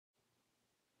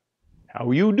How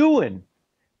you doing?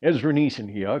 Ezra Neeson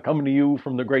here, coming to you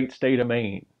from the great state of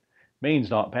Maine. Maine's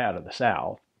not part of the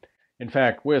South. In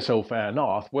fact, we're so far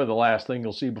north, we're the last thing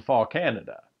you'll see before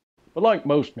Canada. But like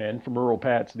most men from rural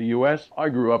parts of the U.S., I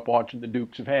grew up watching the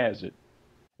Dukes of Hazzard.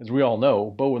 As we all know,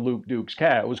 Bo and Luke Duke's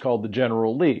cat was called the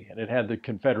General Lee, and it had the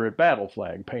Confederate battle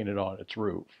flag painted on its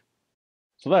roof.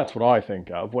 So that's what I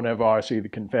think of whenever I see the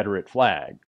Confederate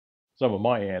flag. Some of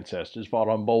my ancestors fought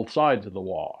on both sides of the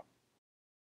war.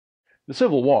 The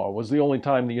Civil War was the only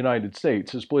time the United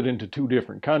States has split into two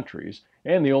different countries,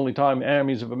 and the only time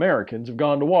armies of Americans have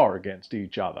gone to war against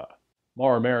each other.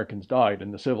 More Americans died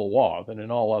in the Civil War than in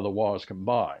all other wars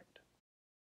combined.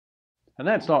 And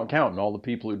that's not counting all the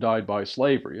people who died by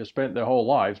slavery or spent their whole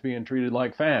lives being treated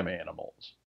like farm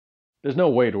animals. There's no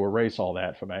way to erase all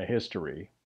that from our history.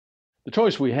 The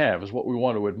choice we have is what we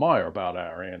want to admire about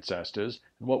our ancestors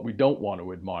and what we don't want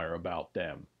to admire about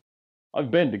them. I've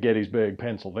been to Gettysburg,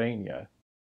 Pennsylvania.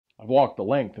 I've walked the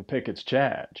length of Pickett's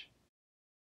Charge.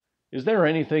 Is there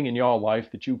anything in your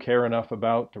life that you care enough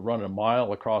about to run a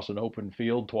mile across an open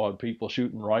field toward people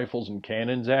shooting rifles and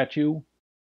cannons at you?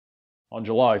 On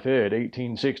July 3rd,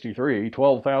 1863,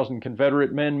 12,000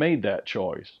 Confederate men made that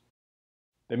choice.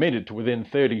 They made it to within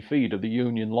 30 feet of the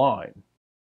Union line.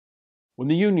 When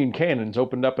the Union cannons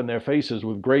opened up in their faces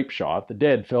with grape shot, the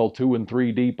dead fell 2 and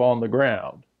 3 deep on the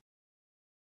ground.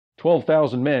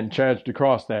 12,000 men charged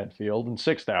across that field, and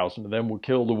 6,000 of them were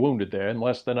killed or wounded there in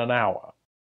less than an hour.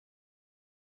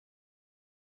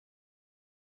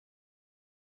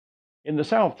 In the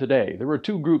South today, there are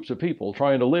two groups of people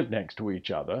trying to live next to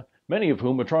each other, many of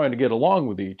whom are trying to get along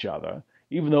with each other,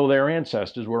 even though their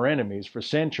ancestors were enemies for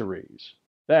centuries.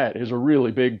 That is a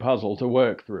really big puzzle to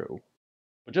work through.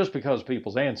 But just because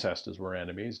people's ancestors were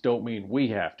enemies, don't mean we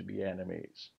have to be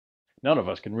enemies. None of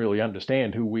us can really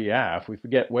understand who we are if we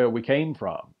forget where we came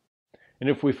from.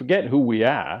 And if we forget who we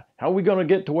are, how are we going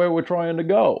to get to where we're trying to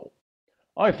go?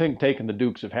 I think taking the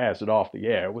Dukes of Hazzard off the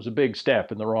air was a big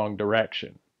step in the wrong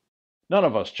direction. None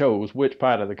of us chose which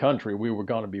part of the country we were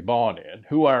going to be born in,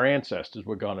 who our ancestors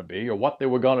were going to be, or what they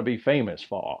were going to be famous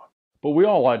for. But we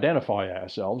all identify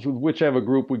ourselves with whichever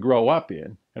group we grow up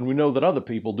in, and we know that other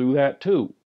people do that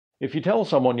too. If you tell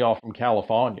someone you're from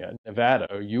California,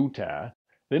 Nevada, or Utah,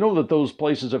 they know that those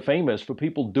places are famous for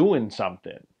people doing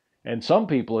something, and some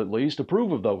people at least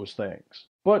approve of those things.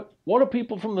 But what are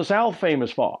people from the South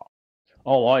famous for?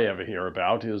 All I ever hear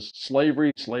about is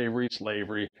slavery, slavery,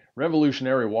 slavery,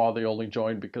 Revolutionary War they only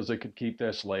joined because they could keep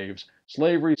their slaves,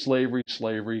 slavery, slavery,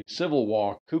 slavery, Civil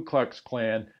War, Ku Klux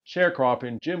Klan,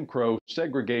 sharecropping, Jim Crow,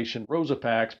 segregation, Rosa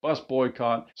Parks, bus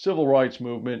boycott, Civil Rights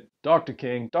Movement, Dr.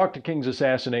 King's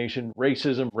assassination,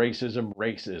 racism, racism,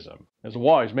 racism. As a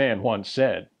wise man once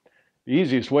said, the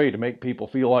easiest way to make people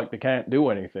feel like they can't do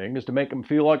anything is to make them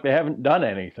feel like they haven't done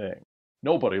anything.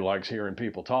 Nobody likes hearing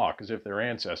people talk as if their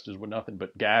ancestors were nothing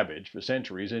but garbage for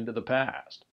centuries into the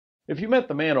past. If you met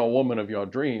the man or woman of your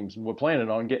dreams and were planning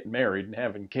on getting married and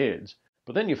having kids,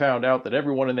 but then you found out that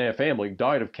everyone in their family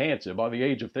died of cancer by the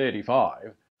age of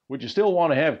 35, would you still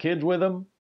want to have kids with them?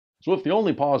 So if the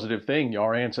only positive thing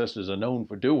your ancestors are known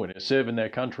for doing is serving their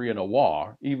country in a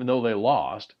war, even though they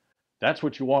lost, that's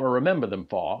what you want to remember them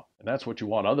for, and that's what you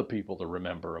want other people to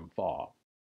remember them for.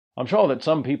 I'm sure that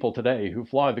some people today who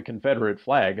fly the Confederate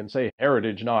flag and say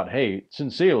heritage not hate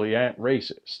sincerely aren't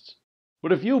racists.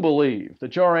 But if you believe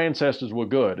that your ancestors were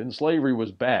good and slavery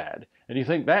was bad, and you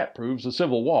think that proves the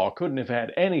Civil War couldn't have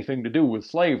had anything to do with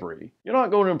slavery, you're not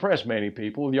going to impress many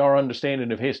people with your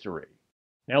understanding of history.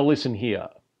 Now listen here.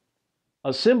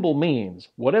 A symbol means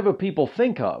whatever people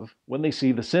think of when they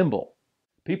see the symbol.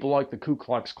 People like the Ku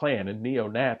Klux Klan and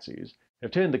neo-Nazis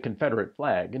have turned the Confederate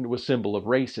flag into a symbol of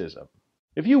racism.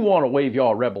 If you want to wave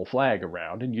your rebel flag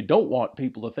around and you don't want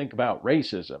people to think about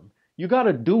racism, you got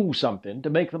to do something to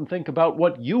make them think about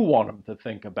what you want them to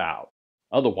think about.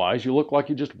 Otherwise, you look like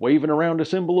you're just waving around a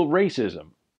symbol of racism.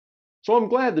 So I'm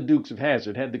glad the Dukes of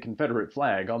Hazzard had the Confederate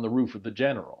flag on the roof of the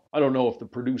General. I don't know if the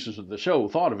producers of the show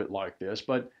thought of it like this,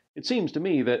 but it seems to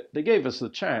me that they gave us the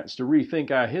chance to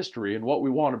rethink our history and what we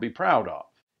want to be proud of.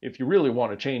 If you really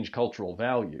want to change cultural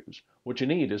values, what you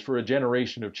need is for a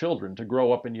generation of children to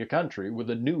grow up in your country with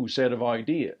a new set of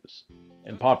ideas.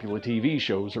 And popular TV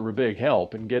shows are a big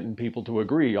help in getting people to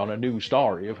agree on a new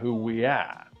story of who we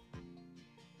are.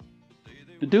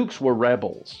 The Dukes were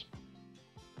rebels.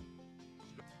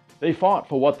 They fought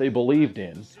for what they believed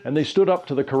in, and they stood up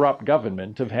to the corrupt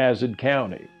government of Hazzard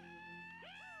County.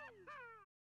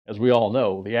 As we all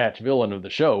know, the arch-villain of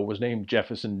the show was named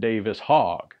Jefferson Davis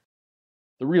Hogg.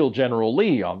 The real General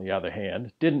Lee, on the other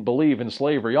hand, didn't believe in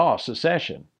slavery or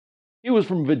secession. He was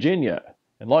from Virginia,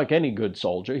 and like any good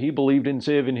soldier, he believed in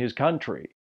serving his country.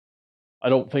 I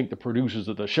don't think the producers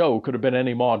of the show could have been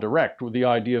any more direct with the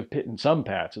idea of pitting some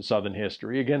parts of Southern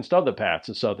history against other parts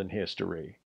of Southern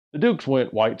history. The Dukes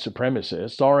weren't white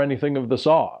supremacists or anything of the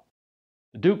sort.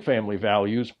 The Duke family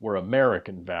values were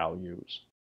American values.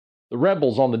 The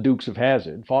rebels on the Dukes of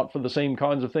Hazzard fought for the same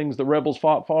kinds of things the rebels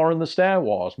fought for in the Star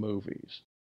Wars movies.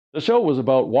 The show was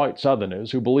about white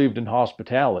Southerners who believed in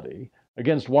hospitality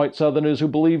against white Southerners who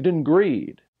believed in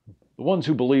greed. The ones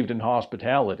who believed in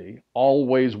hospitality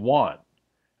always won.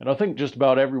 And I think just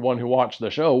about everyone who watched the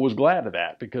show was glad of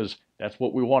that, because that's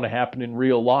what we want to happen in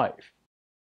real life.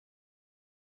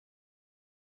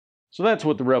 So that's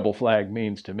what the rebel flag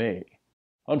means to me.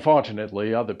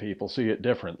 Unfortunately, other people see it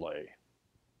differently.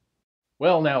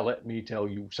 Well, now let me tell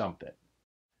you something.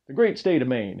 The great state of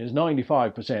Maine is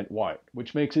 95% white,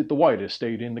 which makes it the whitest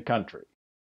state in the country.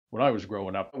 When I was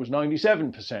growing up, it was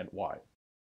 97% white.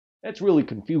 That's really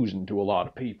confusing to a lot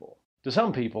of people. To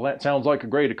some people, that sounds like a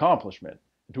great accomplishment.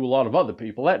 To a lot of other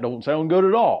people, that don't sound good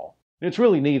at all. It's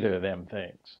really neither of them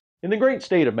things. In the great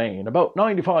state of Maine, about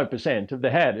 95% of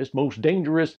the hardest, most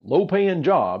dangerous, low-paying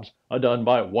jobs are done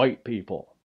by white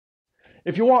people.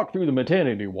 If you walk through the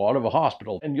maternity ward of a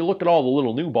hospital and you look at all the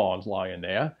little newborns lying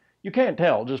there, you can't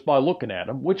tell just by looking at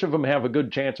them which of them have a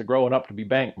good chance of growing up to be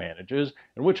bank managers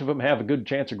and which of them have a good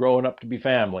chance of growing up to be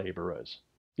farm laborers.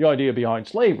 The idea behind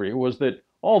slavery was that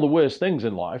all the worst things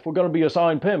in life were going to be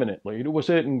assigned permanently to a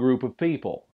certain group of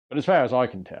people. But as far as I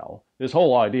can tell, this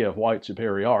whole idea of white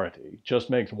superiority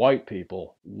just makes white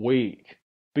people weak.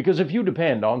 Because if you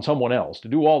depend on someone else to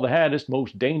do all the hardest,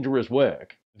 most dangerous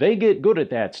work, they get good at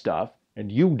that stuff,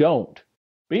 and you don't.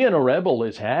 Being a rebel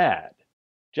is hard.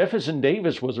 Jefferson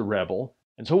Davis was a rebel,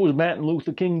 and so was Martin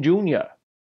Luther King Jr.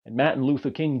 And Martin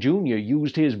Luther King Jr.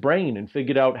 used his brain and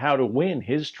figured out how to win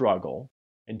his struggle,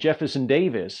 and Jefferson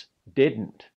Davis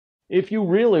didn't. If you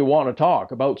really want to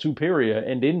talk about superior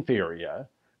and inferior,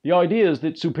 the idea is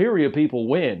that superior people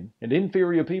win and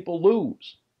inferior people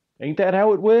lose. Ain't that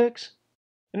how it works?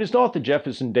 And it's not that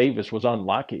Jefferson Davis was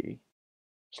unlucky.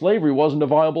 Slavery wasn't a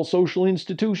viable social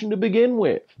institution to begin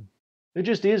with. There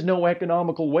just is no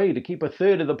economical way to keep a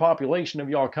third of the population of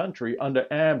your country under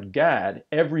armed guard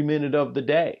every minute of the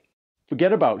day.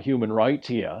 Forget about human rights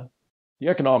here. The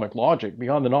economic logic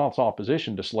behind the North's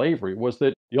opposition to slavery was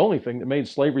that the only thing that made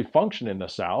slavery function in the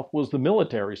South was the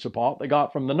military support they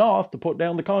got from the North to put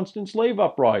down the constant slave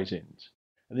uprisings.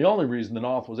 And the only reason the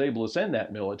North was able to send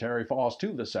that military force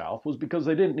to the South was because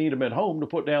they didn't need them at home to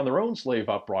put down their own slave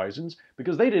uprisings,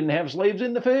 because they didn't have slaves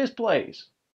in the first place.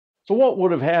 So what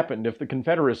would have happened if the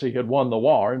Confederacy had won the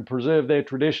war and preserved their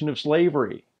tradition of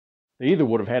slavery? They either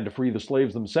would have had to free the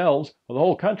slaves themselves, or the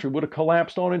whole country would have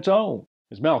collapsed on its own.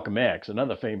 As Malcolm X,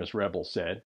 another famous rebel,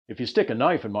 said, "If you stick a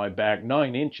knife in my back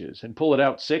 9 inches and pull it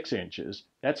out 6 inches,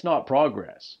 that's not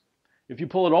progress. If you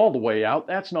pull it all the way out,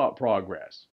 that's not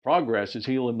progress. Progress is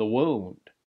healing the wound."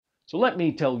 So let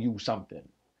me tell you something.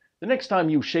 The next time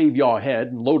you shave your head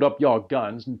and load up your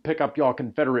guns and pick up your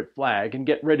Confederate flag and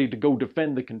get ready to go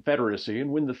defend the Confederacy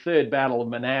and win the Third Battle of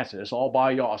Manassas all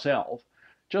by yourself,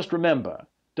 just remember,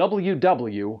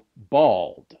 WW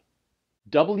bald.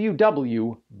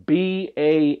 WWBALD.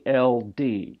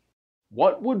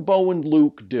 What would Bo and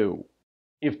Luke do?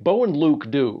 If Bo and Luke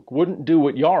Duke wouldn't do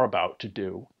what you're about to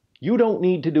do, you don't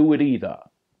need to do it either.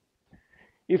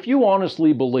 If you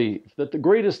honestly believe that the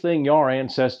greatest thing your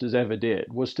ancestors ever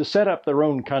did was to set up their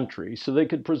own country so they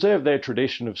could preserve their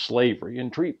tradition of slavery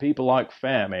and treat people like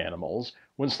farm animals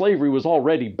when slavery was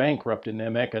already bankrupting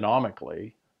them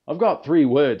economically, I've got 3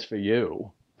 words for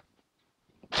you.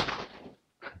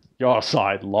 Your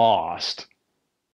side lost.